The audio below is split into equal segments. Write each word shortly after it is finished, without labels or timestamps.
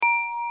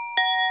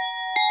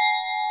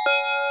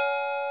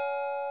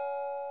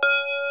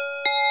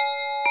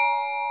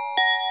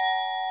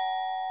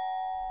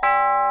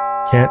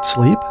Can't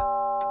sleep?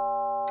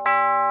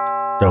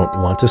 Don't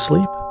want to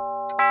sleep?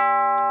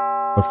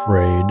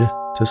 Afraid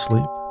to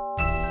sleep?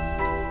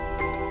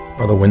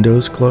 Are the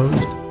windows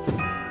closed?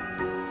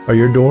 Are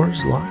your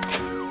doors locked?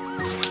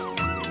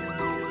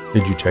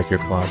 Did you check your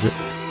closet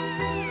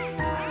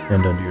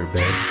and under your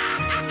bed?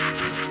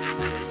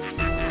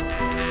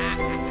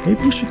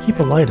 Maybe you should keep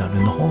a light on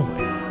in the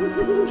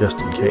hallway, just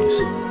in case.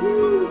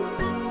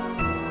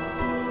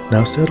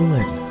 Now settle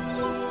in.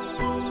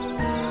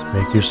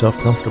 Make yourself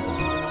comfortable.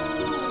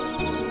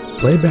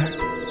 Lay back.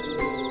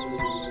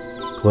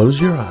 Close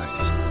your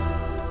eyes.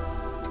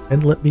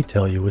 And let me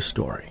tell you a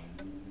story.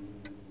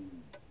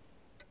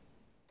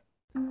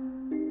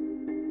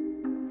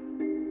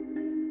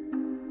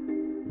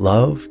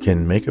 Love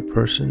can make a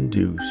person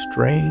do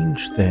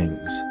strange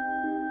things,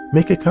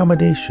 make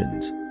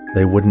accommodations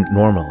they wouldn't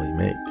normally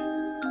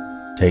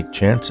make, take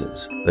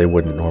chances they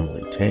wouldn't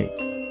normally take.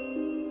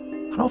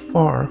 How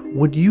far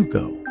would you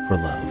go for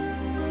love?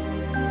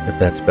 If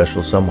that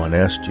special someone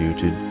asked you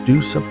to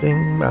do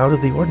something out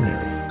of the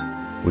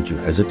ordinary, would you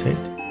hesitate?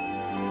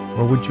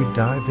 Or would you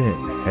dive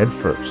in head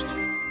first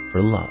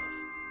for love?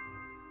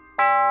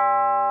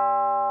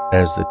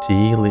 As the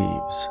tea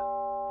leaves.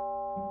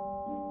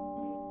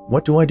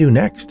 What do I do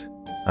next?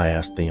 I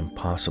asked the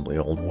impossibly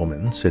old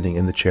woman sitting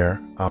in the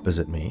chair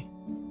opposite me.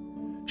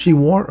 She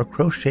wore a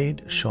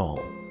crocheted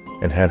shawl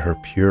and had her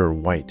pure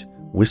white,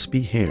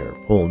 wispy hair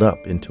pulled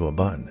up into a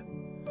bun.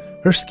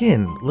 Her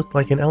skin looked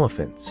like an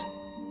elephant's,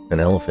 an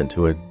elephant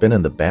who had been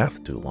in the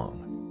bath too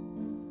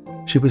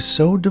long. She was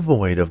so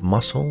devoid of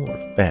muscle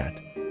or fat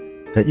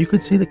that you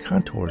could see the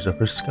contours of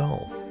her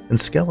skull and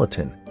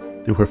skeleton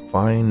through her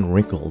fine,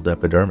 wrinkled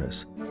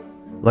epidermis,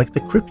 like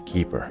the crypt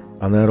keeper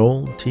on that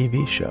old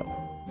TV show.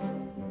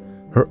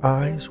 Her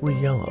eyes were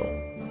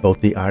yellow, both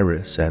the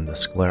iris and the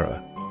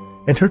sclera,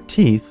 and her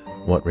teeth,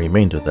 what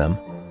remained of them,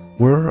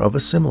 were of a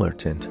similar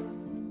tint.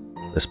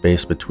 The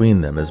space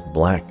between them as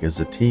black as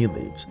the tea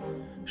leaves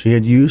she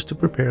had used to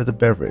prepare the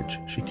beverage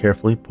she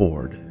carefully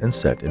poured and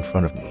set in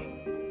front of me.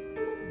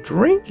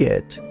 "Drink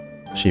it,"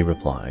 she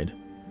replied,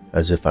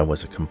 as if I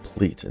was a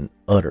complete and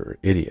utter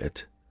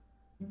idiot.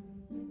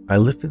 I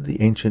lifted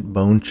the ancient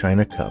bone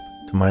china cup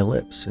to my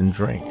lips and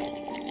drank.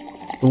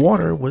 The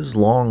water was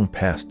long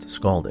past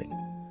scalding,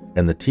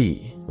 and the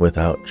tea,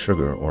 without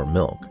sugar or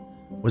milk,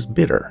 was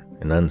bitter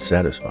and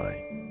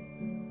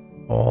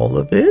unsatisfying. "All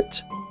of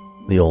it?"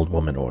 the old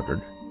woman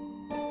ordered.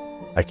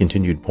 I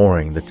continued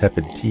pouring the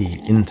tepid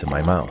tea into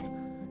my mouth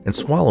and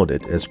swallowed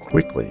it as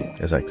quickly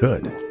as I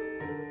could.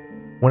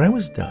 When I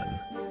was done,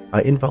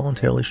 I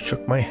involuntarily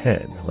shook my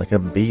head like a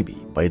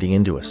baby biting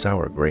into a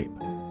sour grape.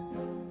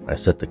 I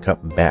set the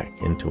cup back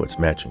into its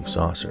matching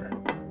saucer.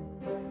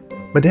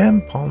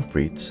 Madame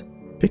Pomfrites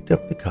picked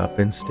up the cup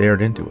and stared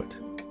into it.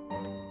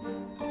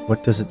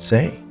 "What does it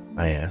say?"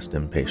 I asked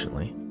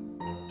impatiently.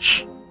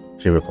 "Shh,"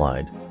 she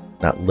replied,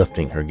 not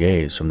lifting her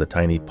gaze from the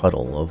tiny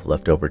puddle of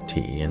leftover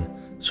tea and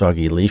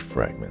soggy leaf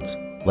fragments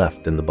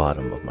left in the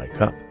bottom of my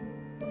cup.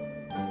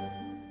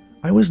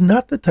 I was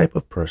not the type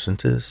of person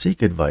to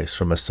seek advice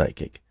from a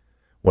psychic,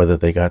 whether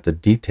they got the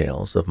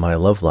details of my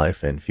love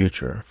life and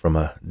future from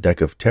a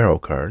deck of tarot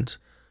cards,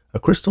 a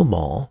crystal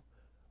ball,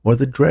 or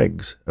the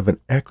dregs of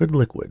an acrid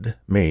liquid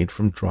made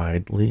from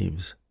dried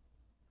leaves.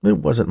 It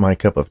wasn't my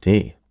cup of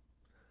tea.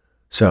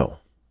 So,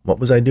 what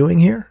was I doing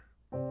here?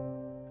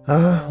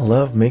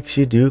 Love makes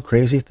you do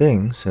crazy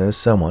things, as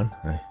someone,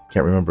 I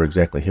can't remember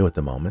exactly who at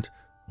the moment,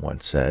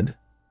 once said.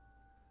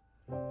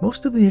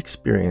 Most of the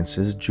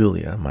experiences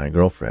Julia, my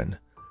girlfriend,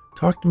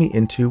 talked me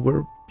into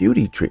were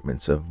beauty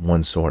treatments of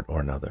one sort or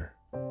another.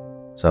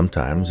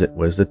 Sometimes it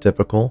was the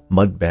typical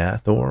mud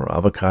bath or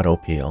avocado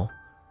peel,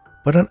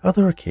 but on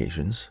other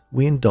occasions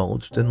we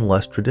indulged in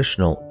less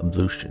traditional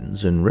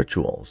ablutions and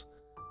rituals.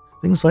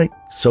 Things like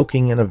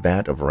soaking in a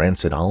vat of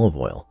rancid olive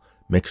oil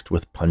mixed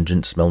with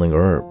pungent-smelling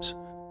herbs,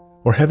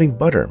 or having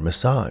butter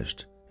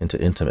massaged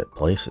into intimate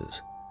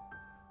places.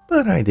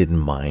 But I didn't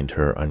mind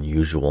her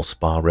unusual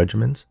spa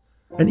regimens,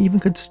 and even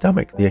could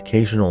stomach the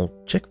occasional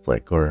chick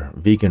flick or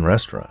vegan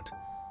restaurant.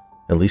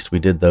 At least we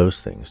did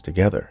those things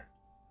together.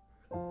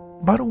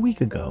 About a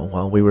week ago,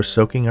 while we were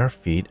soaking our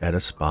feet at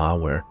a spa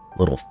where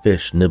little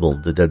fish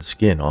nibbled the dead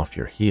skin off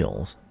your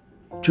heels,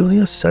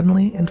 Julia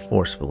suddenly and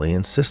forcefully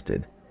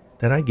insisted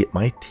that I get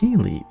my tea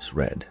leaves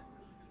read.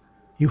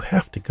 "You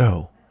have to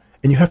go,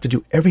 and you have to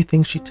do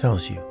everything she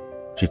tells you,"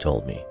 she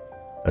told me,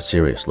 a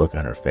serious look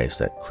on her face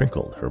that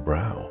crinkled her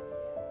brow.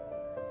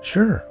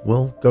 "Sure,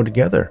 we'll go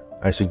together,"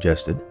 I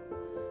suggested.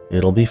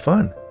 "It'll be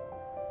fun."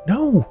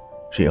 "No,"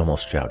 she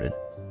almost shouted.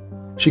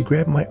 She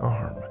grabbed my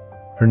arm,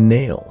 her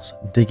nails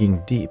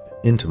digging deep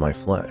into my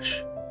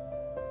flesh.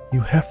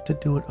 "You have to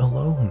do it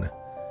alone,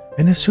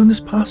 and as soon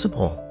as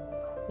possible,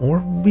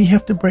 or we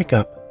have to break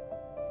up."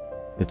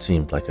 It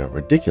seemed like a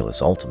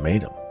ridiculous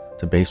ultimatum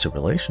to base a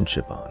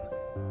relationship on,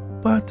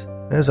 but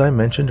as I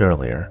mentioned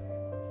earlier,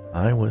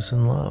 I was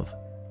in love.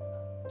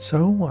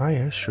 So I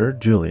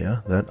assured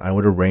Julia that I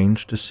would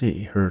arrange to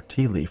see her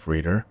tea leaf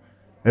reader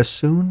as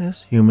soon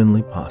as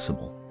humanly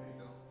possible.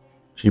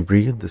 She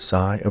breathed a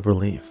sigh of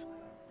relief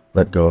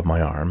let go of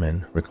my arm,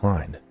 and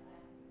reclined.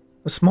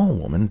 A small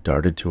woman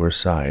darted to her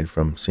side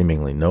from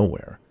seemingly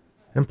nowhere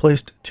and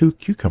placed 2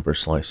 cucumber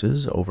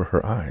slices over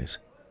her eyes.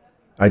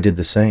 I did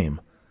the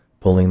same,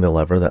 pulling the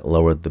lever that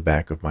lowered the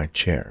back of my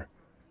chair,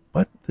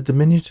 but the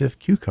diminutive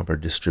cucumber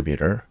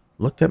distributor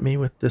looked at me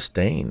with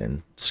disdain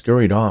and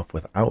scurried off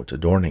without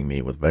adorning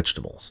me with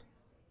vegetables.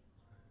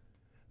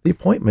 The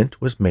appointment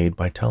was made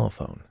by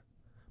telephone.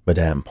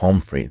 Madame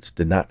Pomfret's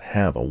did not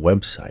have a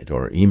website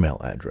or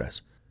email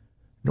address,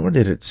 nor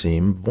did it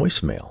seem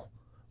voicemail,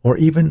 or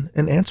even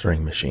an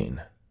answering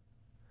machine.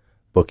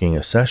 Booking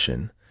a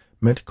session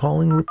meant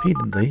calling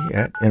repeatedly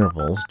at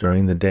intervals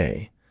during the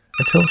day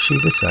until she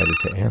decided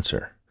to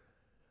answer.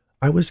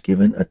 I was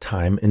given a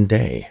time and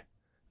day.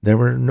 There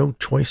were no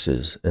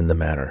choices in the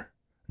matter,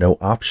 no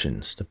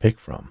options to pick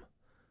from.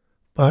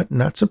 But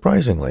not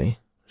surprisingly,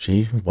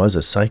 she was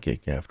a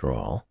psychic after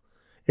all.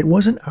 It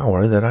was an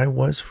hour that I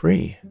was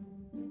free.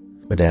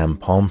 Madame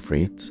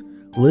Pomfret's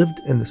lived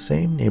in the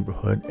same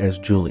neighborhood as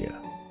Julia.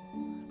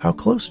 How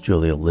close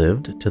Julia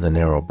lived to the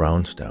narrow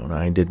brownstone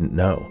I didn't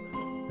know,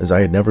 as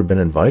I had never been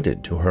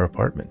invited to her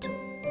apartment.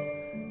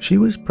 She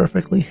was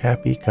perfectly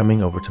happy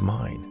coming over to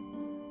mine,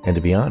 and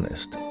to be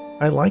honest,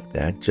 I liked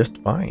that just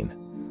fine.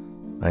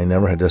 I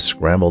never had to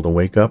scramble to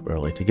wake up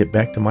early to get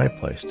back to my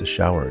place to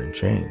shower and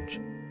change,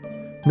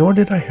 nor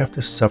did I have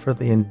to suffer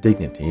the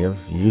indignity of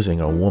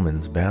using a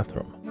woman's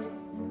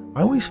bathroom.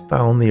 I always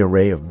found the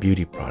array of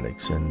beauty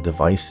products and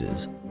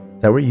devices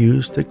that were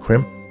used to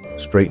crimp,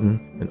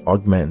 straighten, and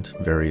augment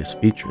various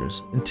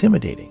features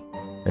intimidating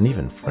and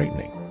even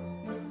frightening.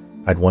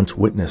 I'd once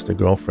witnessed a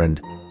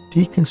girlfriend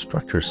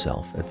deconstruct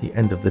herself at the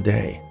end of the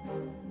day.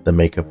 The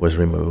makeup was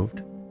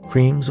removed,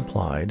 creams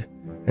applied,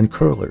 and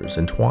curlers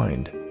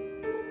entwined.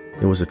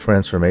 It was a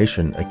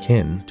transformation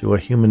akin to a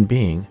human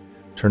being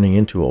turning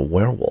into a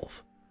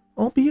werewolf,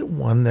 albeit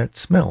one that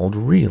smelled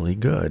really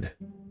good.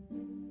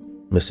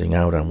 Missing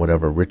out on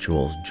whatever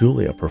rituals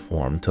Julia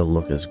performed to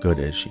look as good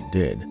as she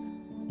did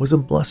was a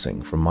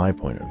blessing from my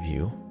point of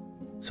view.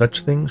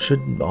 Such things should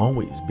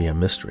always be a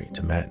mystery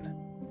to men.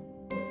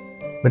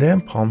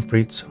 Madame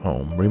Pomfret's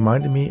home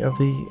reminded me of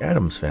the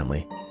Addams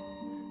family.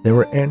 There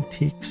were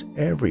antiques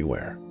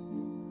everywhere.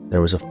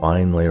 There was a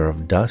fine layer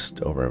of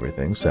dust over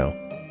everything, so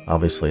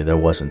obviously there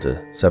wasn't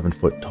a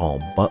 7-foot-tall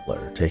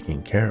butler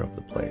taking care of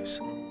the place.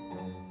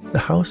 The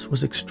house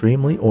was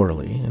extremely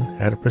orderly and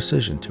had a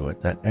precision to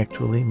it that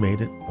actually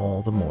made it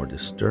all the more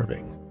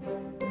disturbing.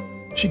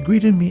 She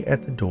greeted me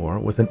at the door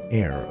with an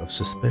air of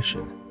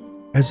suspicion,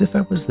 as if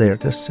I was there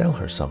to sell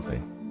her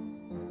something.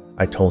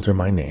 I told her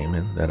my name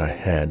and that I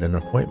had an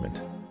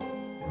appointment.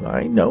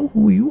 "I know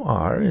who you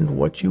are and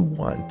what you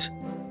want,"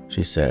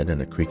 she said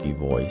in a creaky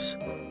voice.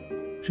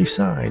 She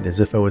sighed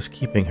as if I was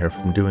keeping her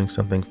from doing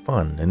something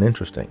fun and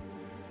interesting,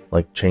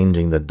 like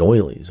changing the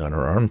doilies on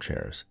her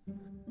armchairs.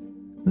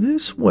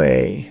 "This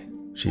way,"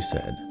 she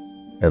said,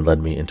 and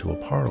led me into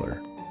a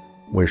parlor,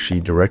 where she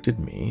directed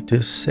me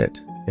to sit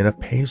in a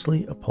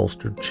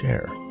paisley-upholstered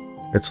chair,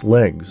 its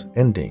legs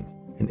ending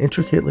in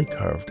intricately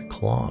carved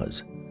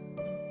claws.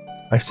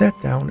 I sat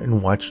down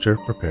and watched her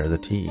prepare the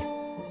tea.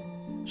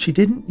 She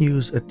didn't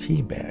use a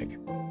tea bag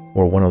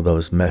or one of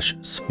those mesh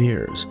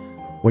spheres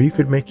where you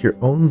could make your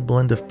own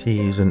blend of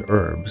teas and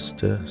herbs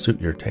to suit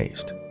your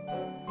taste.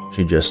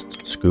 She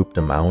just scooped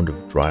a mound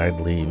of dried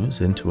leaves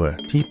into a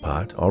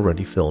teapot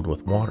already filled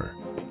with water.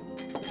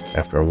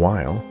 After a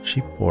while,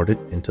 she poured it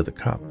into the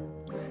cup,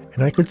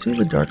 and I could see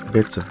the dark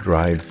bits of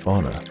dried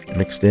fauna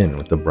mixed in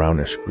with the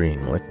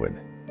brownish-green liquid.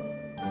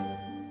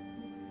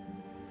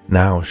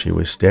 Now she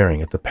was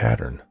staring at the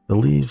pattern the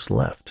leaves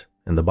left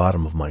in the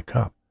bottom of my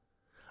cup.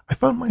 I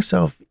found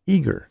myself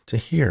eager to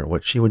hear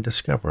what she would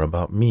discover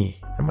about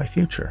me and my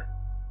future.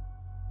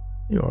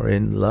 "You're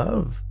in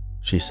love,"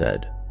 she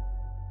said.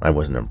 I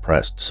wasn't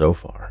impressed so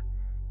far.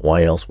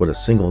 Why else would a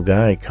single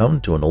guy come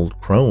to an old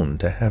crone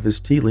to have his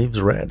tea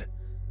leaves read?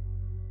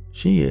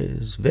 "She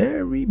is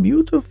very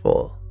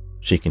beautiful,"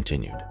 she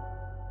continued.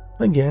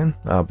 Again,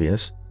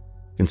 obvious,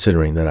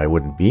 considering that I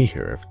wouldn't be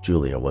here if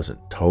Julia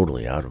wasn't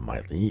totally out of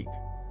my league.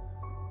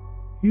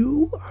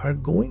 "You are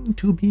going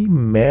to be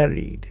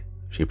married,"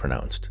 she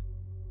pronounced.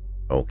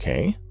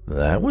 Okay,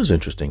 that was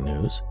interesting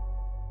news.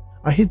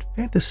 I had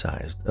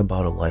fantasized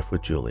about a life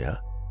with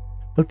Julia,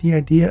 but the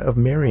idea of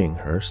marrying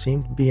her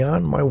seemed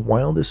beyond my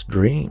wildest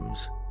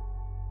dreams.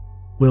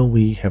 "Will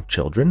we have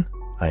children?"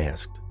 I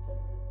asked.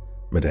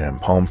 Madame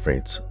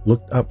Pomfret's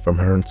looked up from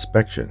her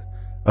inspection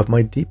of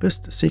my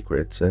deepest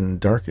secrets and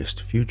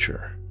darkest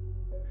future.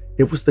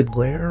 It was the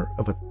glare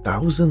of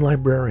 1,000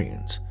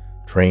 librarians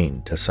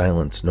trained to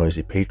silence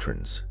noisy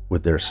patrons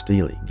with their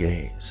steely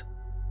gaze.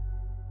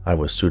 I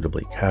was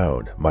suitably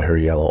cowed by her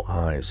yellow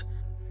eyes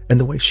and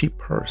the way she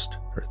pursed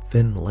her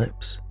thin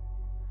lips.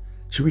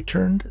 She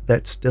returned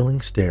that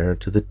stilling stare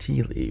to the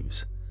tea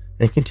leaves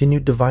and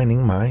continued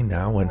divining my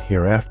now and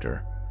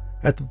hereafter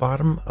at the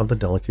bottom of the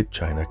delicate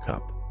china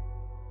cup.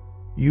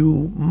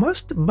 "You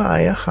must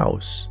buy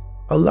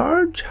a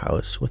large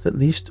house with at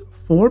least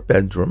 4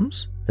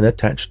 bedrooms, an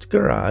attached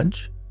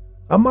garage,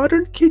 a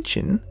modern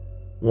kitchen,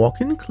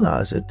 walk-in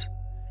closet,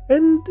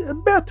 and a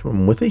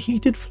bathroom with a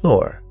heated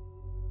floor."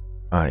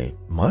 "I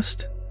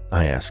must?"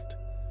 I asked,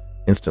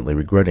 instantly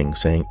regretting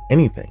saying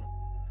anything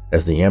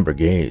as the amber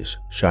gaze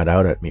shot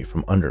out at me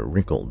from under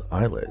wrinkled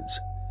eyelids.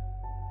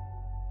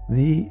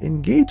 "The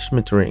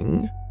engagement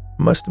ring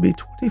must be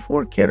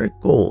 24-karat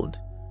gold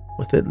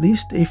with at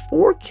least a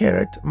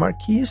 4-karat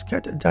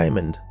Marquise-cut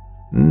diamond,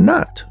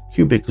 not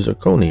cubic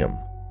zirconium,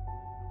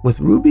 with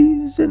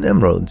rubies and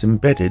emeralds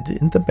embedded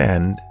in the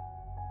band."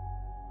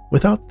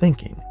 Without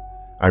thinking,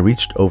 I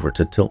reached over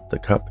to tilt the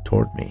cup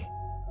toward me.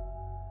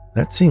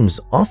 "That seems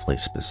awfully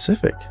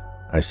specific,"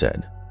 I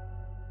said.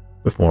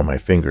 Before my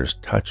fingers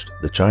touched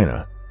the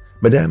china,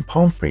 Madame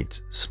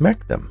Pomfret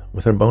smacked them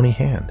with her bony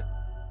hand.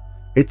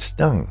 It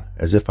stung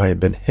as if I had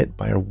been hit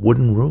by a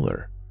wooden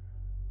ruler.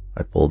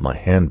 I pulled my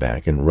hand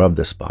back and rubbed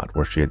the spot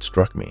where she had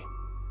struck me.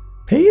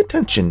 "Pay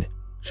attention,"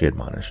 she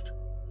admonished.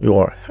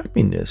 "Your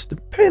happiness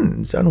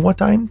depends on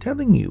what I'm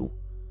telling you.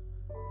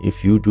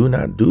 If you do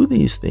not do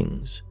these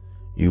things,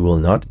 you will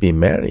not be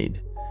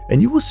married,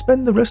 and you will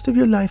spend the rest of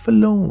your life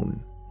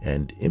alone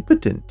and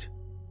impotent."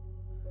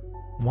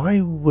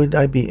 "Why would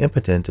I be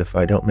impotent if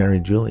I don't marry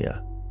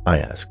Julia?" I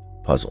asked,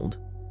 puzzled.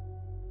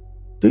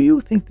 "Do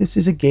you think this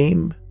is a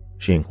game?"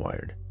 she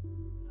inquired.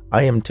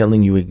 "I am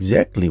telling you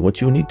exactly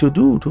what you need to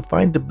do to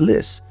find the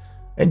bliss,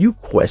 and you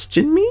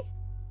question me?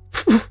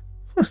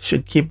 I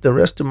should keep the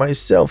rest to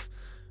myself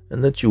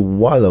and let you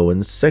wallow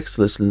in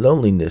sexless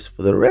loneliness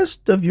for the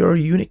rest of your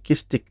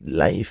eunuchistic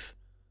life."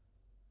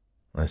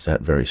 I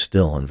sat very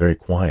still and very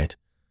quiet,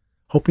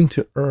 hoping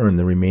to earn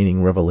the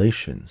remaining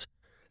revelations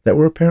that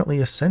were apparently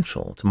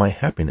essential to my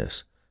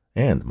happiness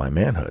and my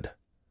manhood.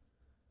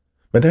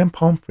 Madame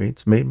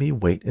Pomfret made me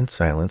wait in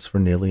silence for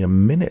nearly a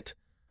minute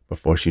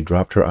before she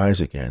dropped her eyes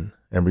again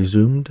and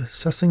resumed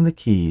sussing the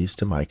keys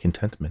to my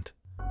contentment.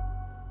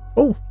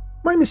 "Oh,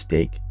 my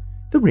mistake.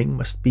 The ring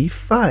must be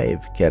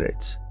 5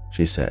 carats,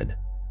 she said,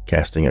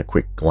 casting a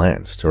quick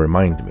glance to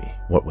remind me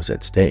what was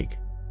at stake.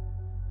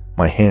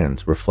 My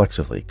hands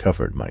reflexively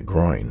covered my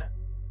groin.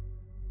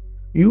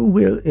 "You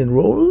will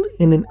enroll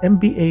in an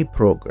MBA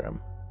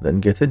program, then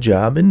get a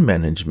job in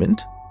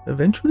management,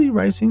 eventually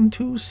rising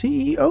to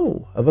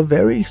CEO of a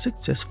very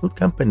successful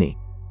company.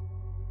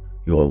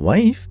 Your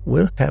wife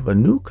will have a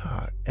new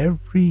car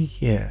every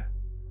year,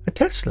 a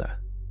Tesla,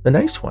 the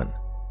nice one."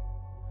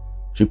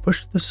 She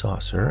pushed the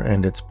saucer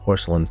and its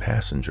porcelain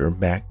passenger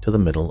back to the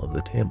middle of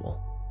the table.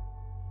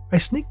 I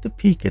sneaked a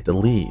peek at the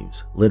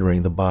leaves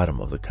littering the bottom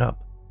of the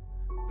cup,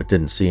 but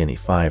didn't see any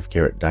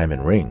 5-carat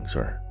diamond rings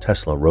or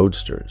Tesla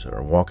roadsters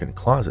or walk-in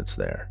closets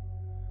there.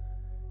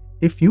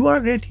 "If you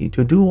are ready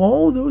to do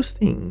all those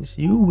things,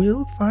 you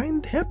will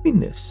find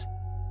happiness.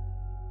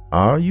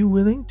 Are you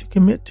willing to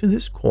commit to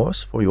this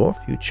course for your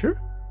future?"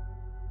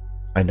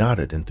 I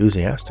nodded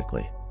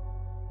enthusiastically.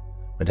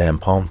 Madame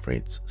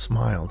Pomfret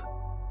smiled.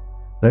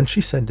 Then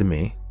she said to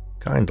me,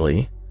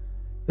 kindly,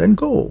 "Then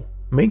go,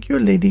 make your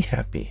lady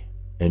happy,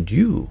 and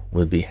you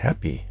will be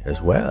happy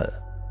as well."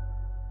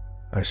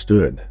 I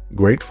stood,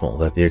 grateful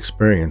that the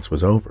experience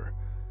was over,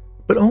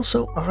 but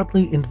also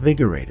oddly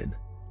invigorated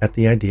at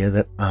the idea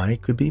that I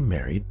could be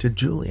married to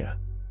Julia.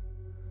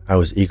 I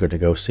was eager to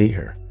go see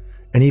her,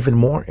 and even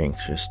more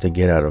anxious to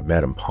get out of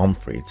Madame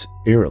Pomfret's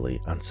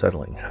eerily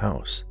unsettling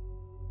house.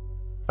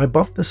 I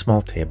bumped the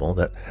small table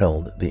that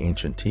held the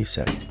ancient tea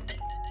set.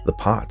 The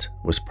pot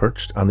was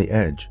perched on the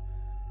edge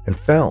and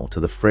fell to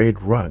the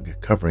frayed rug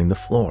covering the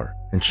floor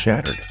and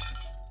shattered.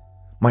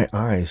 My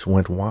eyes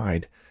went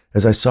wide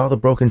as I saw the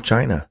broken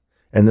china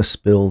and the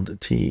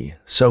spilled tea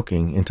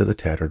soaking into the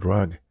tattered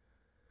rug.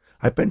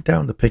 I bent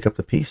down to pick up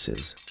the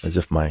pieces, as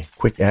if my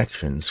quick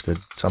actions could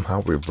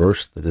somehow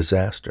reverse the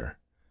disaster.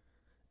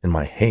 In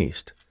my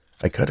haste,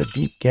 I cut a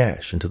deep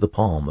gash into the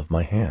palm of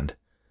my hand.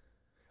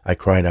 I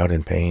cried out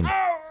in pain,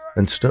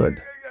 then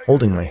stood,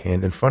 holding my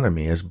hand in front of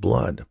me as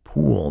blood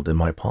pooled in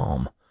my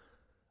palm.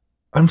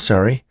 "I'm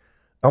sorry.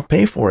 I'll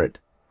pay for it,"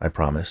 I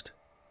promised.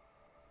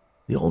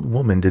 The old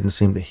woman didn't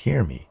seem to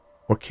hear me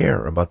or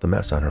care about the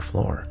mess on her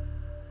floor.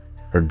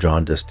 Her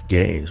jaundiced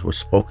gaze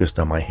was focused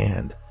on my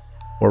hand,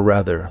 or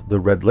rather the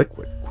red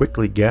liquid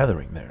quickly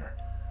gathering there,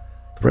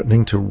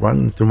 threatening to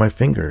run through my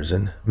fingers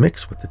and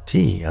mix with the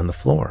tea on the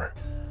floor.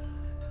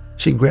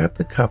 She grabbed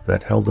the cup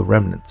that held the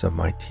remnants of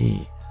my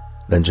tea,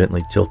 then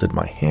gently tilted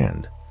my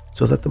hand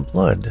so that the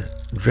blood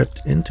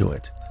dripped into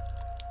it.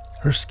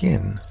 Her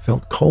skin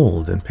felt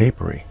cold and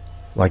papery,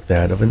 like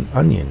that of an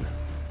onion.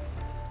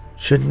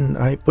 "Shouldn't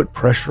I put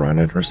pressure on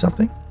it or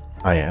something?"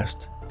 I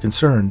asked,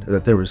 concerned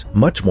that there was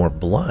much more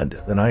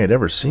blood than I had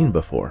ever seen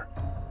before.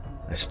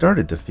 I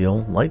started to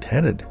feel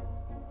lightheaded.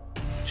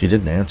 She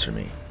didn't answer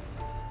me.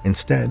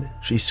 Instead,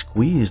 she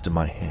squeezed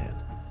my hand,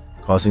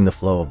 causing the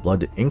flow of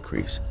blood to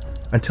increase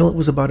until it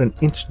was about an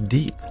inch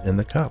deep in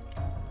the cup.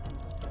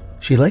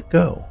 She let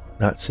go,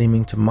 not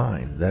seeming to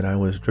mind that I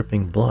was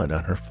dripping blood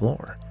on her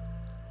floor.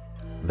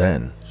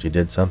 Then she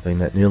did something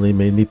that nearly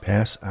made me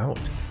pass out.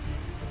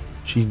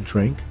 She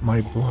drank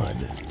my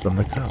blood from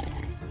the cup.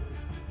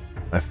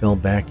 I fell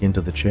back into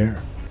the chair,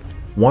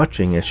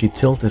 watching as she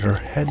tilted her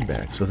head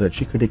back so that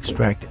she could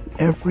extract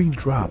every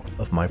drop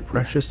of my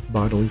precious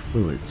bodily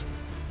fluids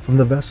from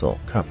the vessel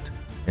cupped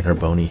in her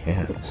bony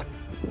hands.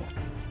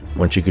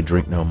 When she could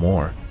drink no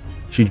more,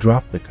 she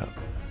dropped the cup,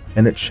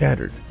 and it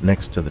shattered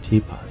next to the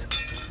teapot.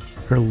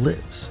 Her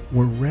lips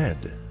were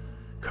red,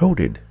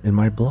 coated in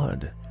my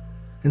blood,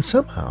 and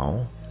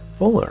somehow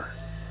fuller.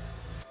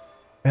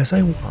 As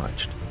I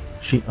watched,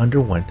 she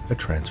underwent a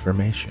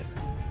transformation.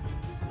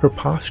 Her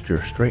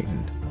posture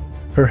straightened,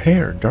 her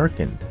hair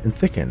darkened and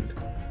thickened,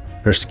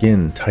 her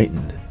skin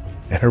tightened,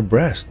 and her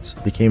breasts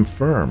became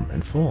firm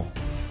and full.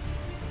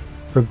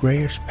 Her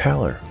grayish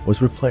pallor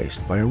was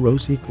replaced by a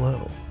rosy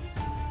glow.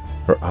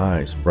 Her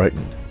eyes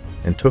brightened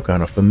and took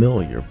on a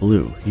familiar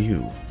blue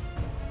hue.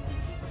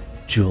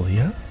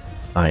 "Julia?"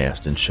 I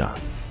asked in shock.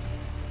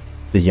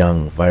 The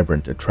young,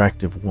 vibrant,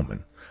 attractive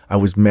woman I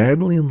was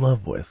madly in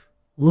love with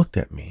looked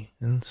at me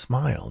and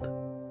smiled.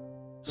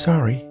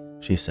 "Sorry,"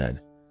 she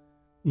said.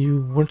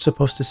 "You weren't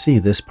supposed to see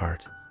this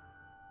part."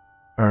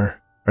 Are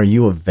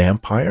you a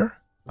vampire?"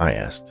 I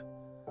asked.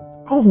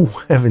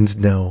 "Oh, heavens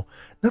no,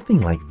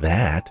 nothing like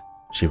that,"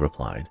 she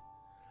replied.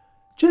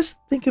 "Just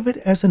think of it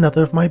as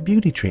another of my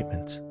beauty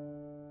treatments."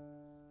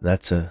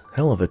 "That's a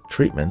hell of a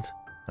treatment,"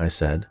 I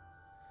said.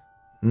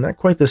 "Not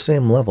quite the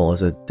same level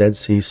as a Dead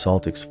Sea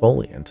salt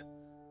exfoliant."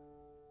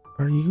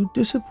 "Are you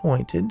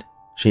disappointed?"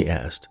 she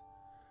asked,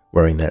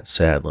 wearing that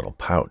sad little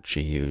pout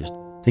she used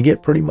to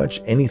get pretty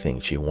much anything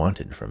she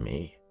wanted from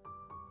me.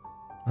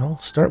 I'll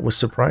start with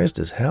surprised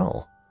as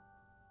hell.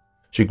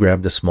 She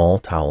grabbed a small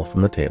towel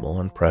from the table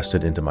and pressed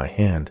it into my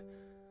hand.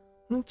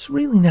 "It's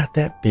really not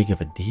that big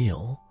of a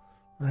deal.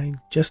 I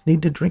just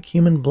need to drink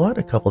human blood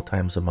a couple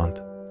times a month."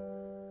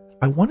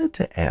 I wanted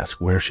to ask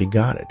where she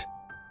got it,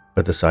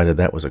 but decided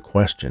that was a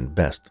question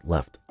best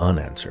left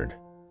unanswered.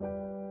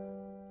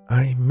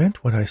 "I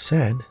meant what I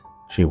said,"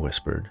 she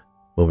whispered,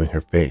 moving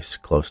her face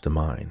close to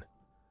mine.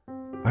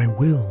 "I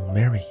will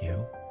marry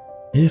you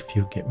if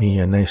you get me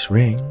a nice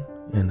ring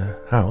and a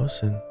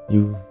house and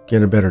you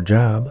get a better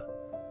job."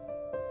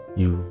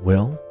 "You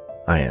will?"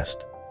 I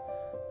asked.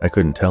 I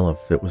couldn't tell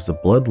if it was the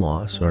blood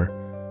loss or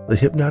the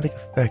hypnotic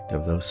effect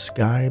of those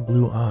sky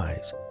blue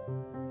eyes,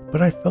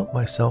 but I felt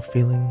myself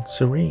feeling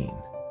serene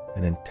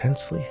and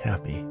intensely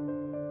happy.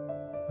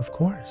 "Of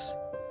course.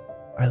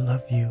 I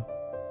love you,"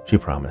 she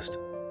promised.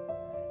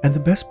 "And the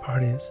best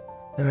part is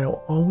that I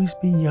will always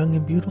be young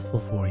and beautiful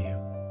for you."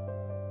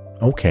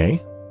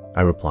 "Okay,"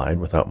 I replied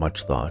without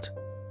much thought.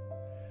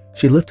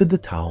 She lifted the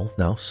towel,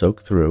 now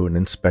soaked through, and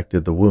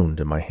inspected the wound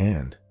in my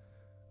hand.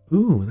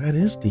 "Ooh, that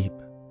is deep.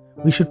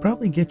 We should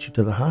probably get you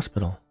to the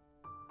hospital."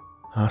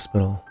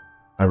 "Hospital,"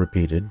 I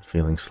repeated,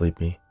 feeling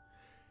sleepy.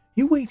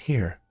 "You wait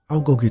here.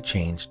 I'll go get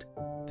changed.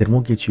 Then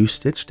we'll get you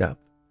stitched up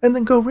and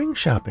then go ring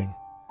shopping.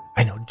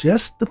 I know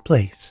just the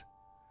place."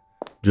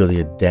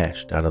 Julia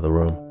dashed out of the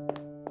room.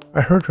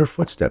 I heard her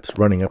footsteps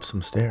running up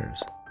some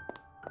stairs.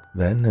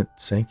 Then it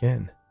sank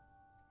in.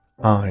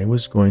 I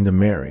was going to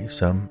marry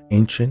some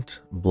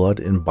ancient,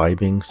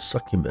 blood-imbibing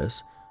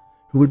succubus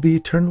who would be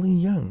eternally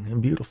young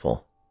and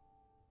beautiful.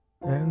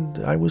 And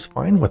I was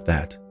fine with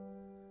that.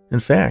 In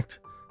fact,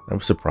 I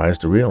was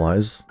surprised to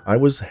realize I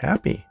was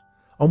happy,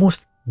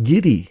 almost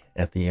giddy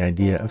at the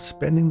idea of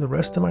spending the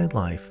rest of my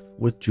life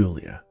with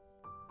Julia.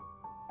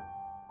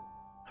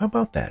 How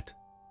about that?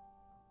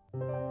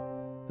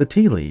 The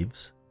tea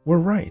leaves were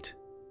right.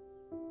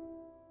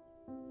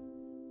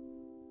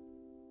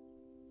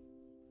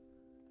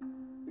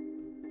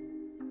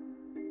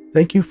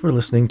 Thank you for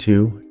listening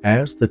to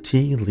As the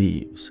Tea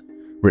Leaves,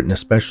 written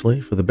especially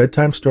for the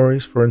Bedtime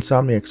Stories for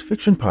Insomniacs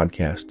fiction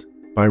podcast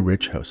by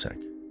Rich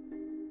Hosek.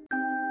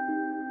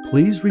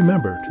 Please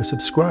remember to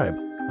subscribe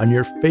on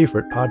your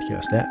favorite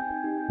podcast app,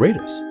 rate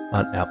us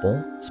on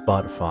Apple,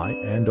 Spotify,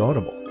 and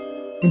Audible,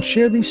 and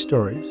share these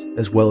stories,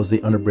 as well as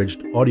the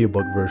unabridged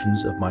audiobook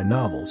versions of my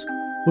novels,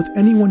 with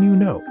anyone you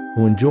know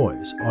who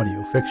enjoys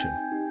audio fiction.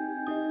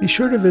 Be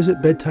sure to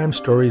visit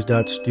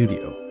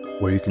bedtimestories.studio,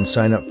 where you can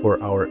sign up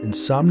for our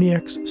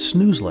Insomniacs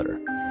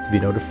Snoozeletter to be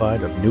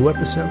notified of new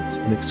episodes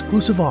and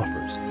exclusive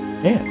offers,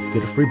 and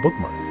get a free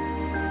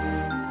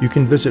bookmark. You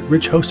can visit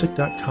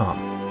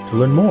richhosek.com to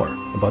learn more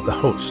about the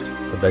host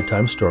of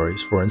Bedtime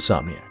Stories for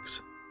Insomniacs.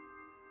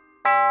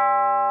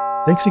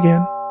 Thanks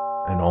again,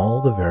 and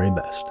all the very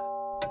best.